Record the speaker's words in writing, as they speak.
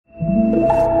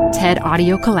TED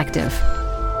Audio Collective.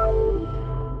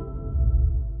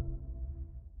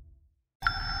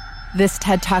 This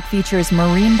TED Talk features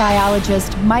marine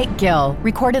biologist Mike Gill,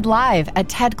 recorded live at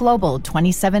TED Global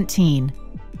 2017.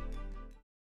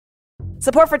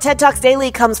 Support for TED Talks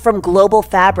Daily comes from Global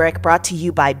Fabric, brought to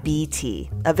you by BT.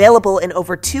 Available in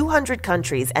over 200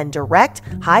 countries and direct,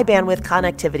 high-bandwidth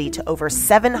connectivity to over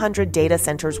 700 data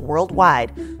centers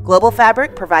worldwide, Global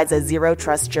Fabric provides a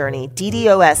zero-trust journey,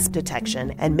 DDoS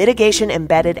detection, and mitigation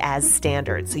embedded as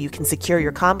standard, so you can secure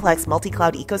your complex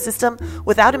multi-cloud ecosystem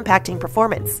without impacting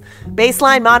performance.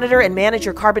 Baseline, monitor, and manage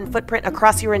your carbon footprint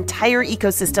across your entire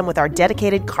ecosystem with our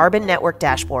dedicated Carbon Network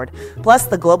dashboard. Plus,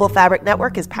 the Global Fabric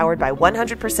network is powered by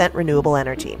 100% renewable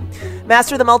energy.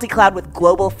 Master the multi-cloud with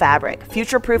Global Fabric.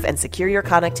 Future-proof and secure your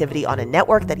connectivity on a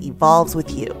network that evolves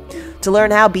with you. To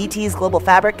learn how BT's Global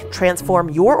Fabric can transform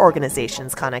your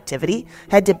organization's connectivity,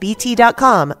 head to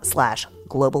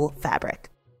bt.com/globalfabric.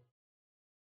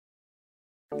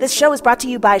 This show is brought to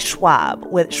you by Schwab.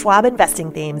 With Schwab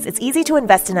investing themes, it's easy to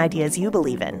invest in ideas you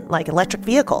believe in, like electric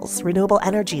vehicles, renewable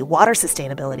energy, water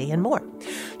sustainability, and more.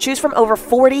 Choose from over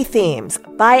 40 themes.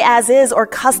 Buy as is or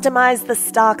customize the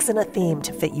stocks in a theme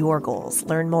to fit your goals.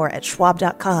 Learn more at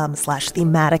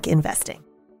schwab.com/thematic investing.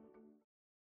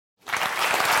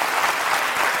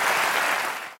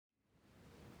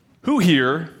 Who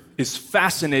here is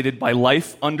fascinated by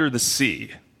life under the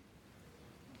sea?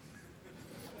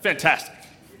 Fantastic.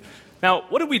 Now,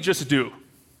 what did we just do?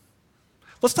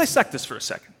 Let's dissect this for a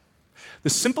second.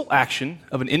 The simple action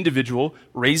of an individual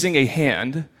raising a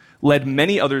hand led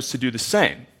many others to do the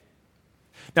same.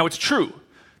 Now, it's true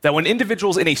that when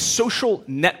individuals in a social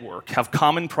network have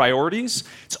common priorities,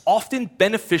 it's often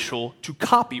beneficial to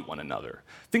copy one another.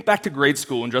 Think back to grade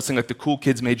school and dressing like the cool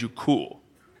kids made you cool.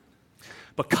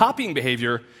 But copying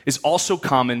behavior is also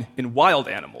common in wild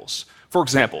animals. For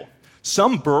example,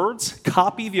 some birds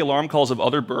copy the alarm calls of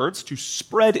other birds to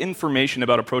spread information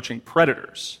about approaching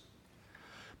predators.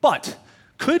 But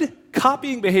could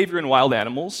copying behavior in wild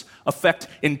animals affect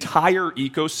entire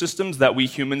ecosystems that we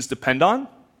humans depend on?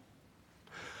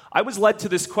 I was led to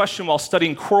this question while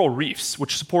studying coral reefs,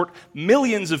 which support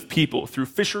millions of people through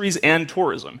fisheries and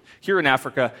tourism here in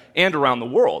Africa and around the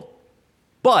world.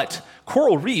 But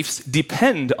coral reefs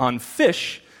depend on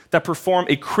fish that perform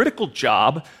a critical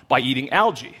job by eating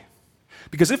algae.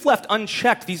 Because if left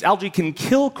unchecked, these algae can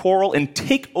kill coral and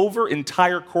take over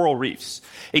entire coral reefs,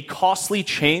 a costly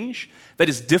change that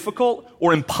is difficult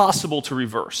or impossible to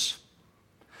reverse.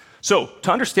 So,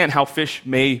 to understand how fish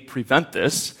may prevent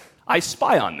this, I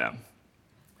spy on them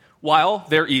while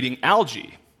they're eating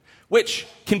algae, which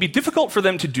can be difficult for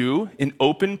them to do in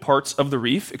open parts of the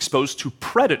reef exposed to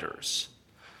predators,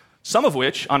 some of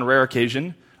which, on rare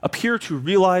occasion, appear to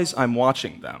realize I'm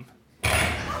watching them.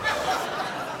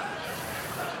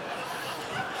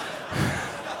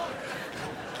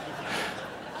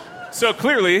 So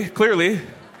clearly,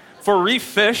 for reef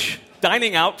fish,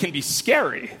 dining out can be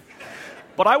scary.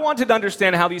 But I wanted to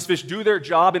understand how these fish do their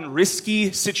job in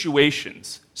risky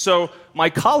situations. So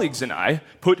my colleagues and I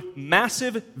put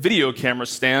massive video camera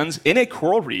stands in a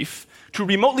coral reef to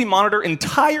remotely monitor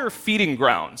entire feeding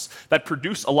grounds that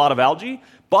produce a lot of algae,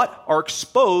 but are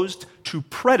exposed to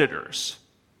predators.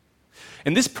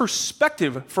 And this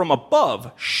perspective from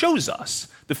above shows us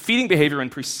the feeding behavior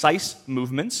and precise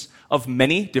movements of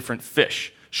many different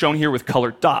fish, shown here with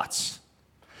colored dots.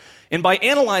 And by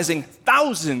analyzing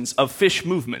thousands of fish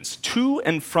movements to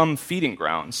and from feeding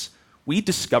grounds, we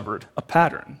discovered a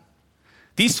pattern.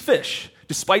 These fish,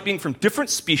 despite being from different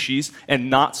species and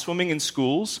not swimming in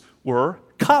schools, were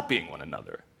copying one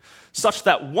another, such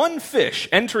that one fish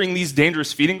entering these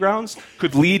dangerous feeding grounds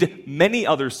could lead many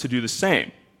others to do the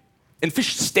same. And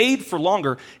fish stayed for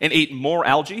longer and ate more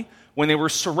algae when they were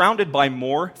surrounded by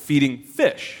more feeding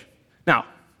fish. Now,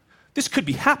 this could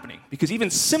be happening because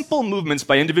even simple movements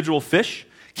by individual fish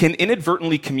can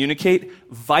inadvertently communicate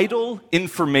vital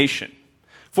information.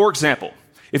 For example,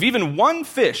 if even one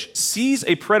fish sees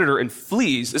a predator and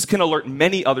flees, this can alert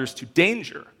many others to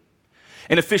danger.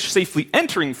 And a fish safely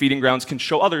entering feeding grounds can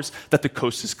show others that the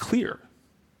coast is clear.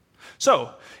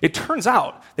 So, it turns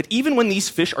out that even when these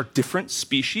fish are different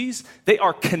species, they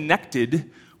are connected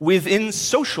within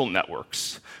social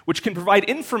networks, which can provide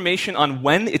information on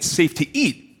when it's safe to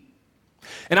eat.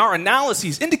 And our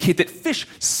analyses indicate that fish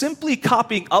simply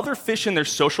copying other fish in their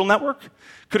social network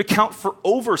could account for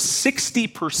over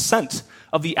 60%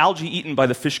 of the algae eaten by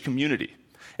the fish community,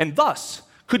 and thus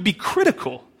could be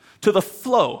critical to the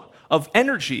flow of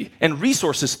energy and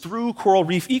resources through coral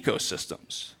reef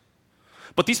ecosystems.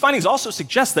 But these findings also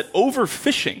suggest that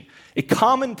overfishing, a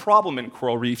common problem in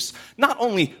coral reefs, not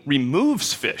only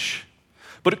removes fish,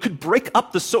 But it could break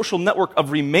up the social network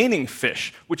of remaining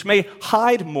fish, which may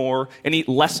hide more and eat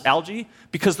less algae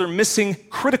because they're missing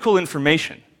critical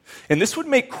information. And this would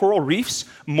make coral reefs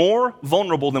more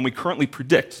vulnerable than we currently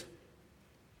predict.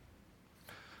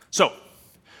 So,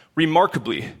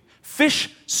 remarkably, fish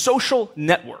social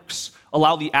networks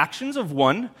allow the actions of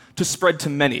one to spread to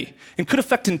many and could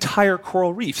affect entire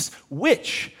coral reefs,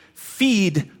 which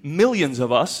feed millions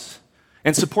of us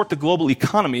and support the global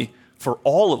economy for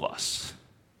all of us.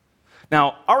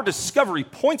 Now, our discovery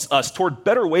points us toward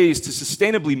better ways to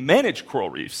sustainably manage coral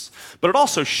reefs, but it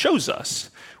also shows us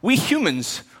we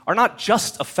humans are not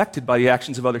just affected by the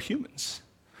actions of other humans,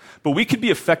 but we could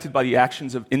be affected by the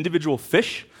actions of individual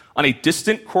fish on a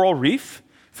distant coral reef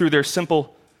through their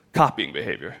simple copying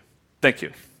behavior. Thank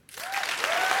you.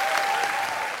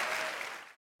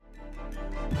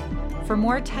 For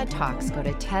more TED Talks, go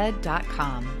to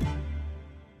TED.com.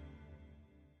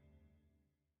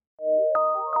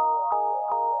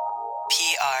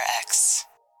 PRX.